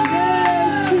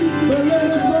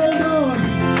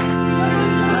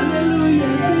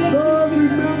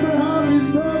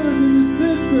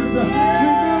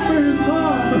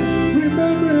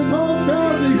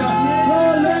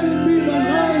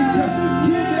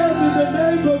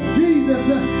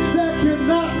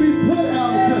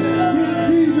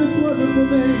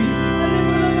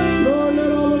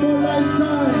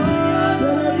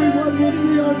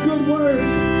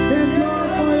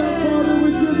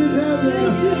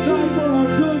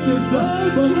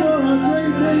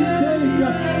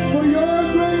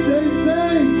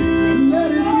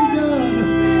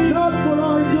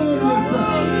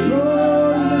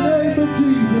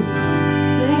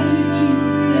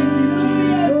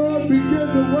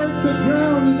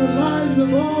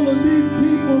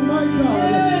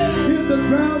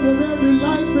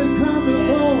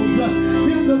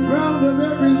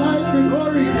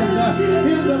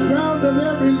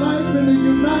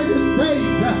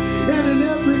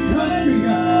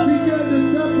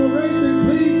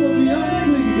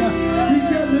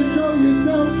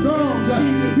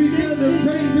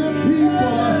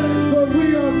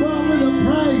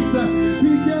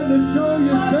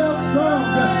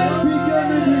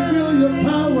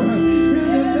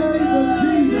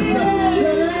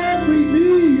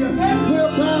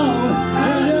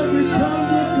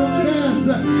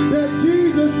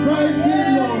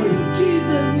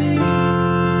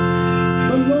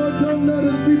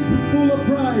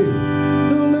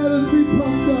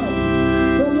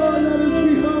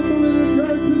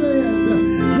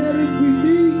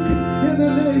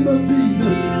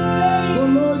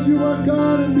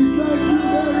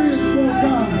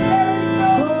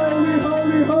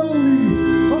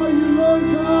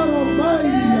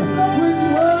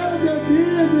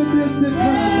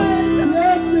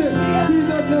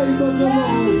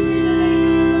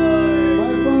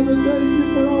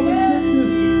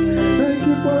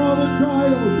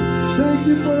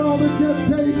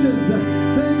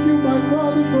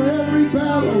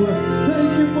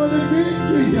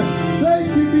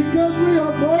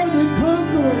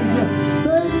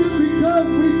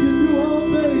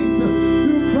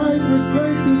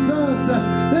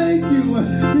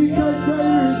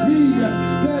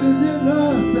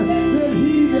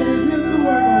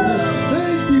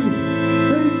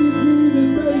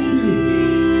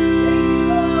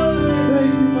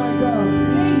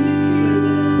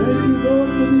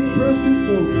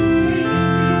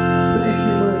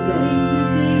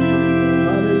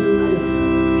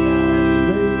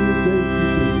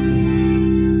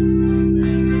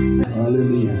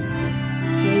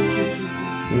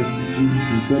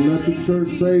 Church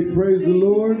say, praise the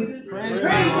Lord. Praise the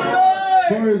Lord.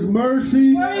 For his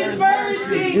mercy, endureth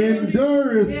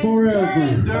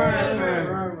forever.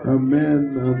 forever.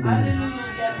 Amen. Amen.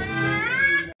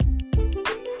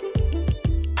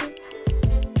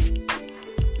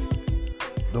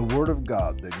 The word of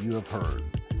God that you have heard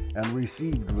and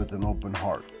received with an open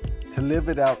heart, to live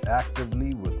it out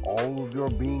actively with all of your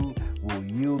being, will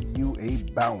yield you a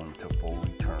bountiful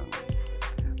return.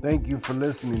 Thank you for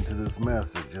listening to this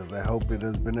message, as I hope it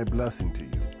has been a blessing to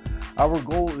you. Our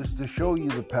goal is to show you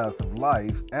the path of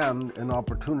life and an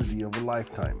opportunity of a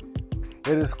lifetime.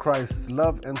 It is Christ's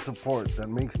love and support that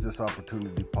makes this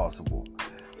opportunity possible.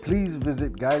 Please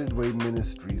visit Guided Way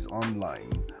Ministries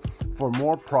online for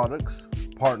more products,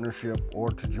 partnership, or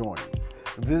to join.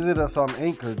 Visit us on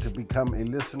Anchor to become a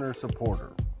listener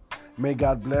supporter. May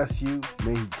God bless you,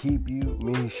 may He keep you,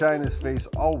 may He shine His face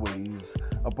always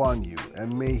upon you,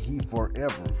 and may He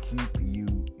forever keep you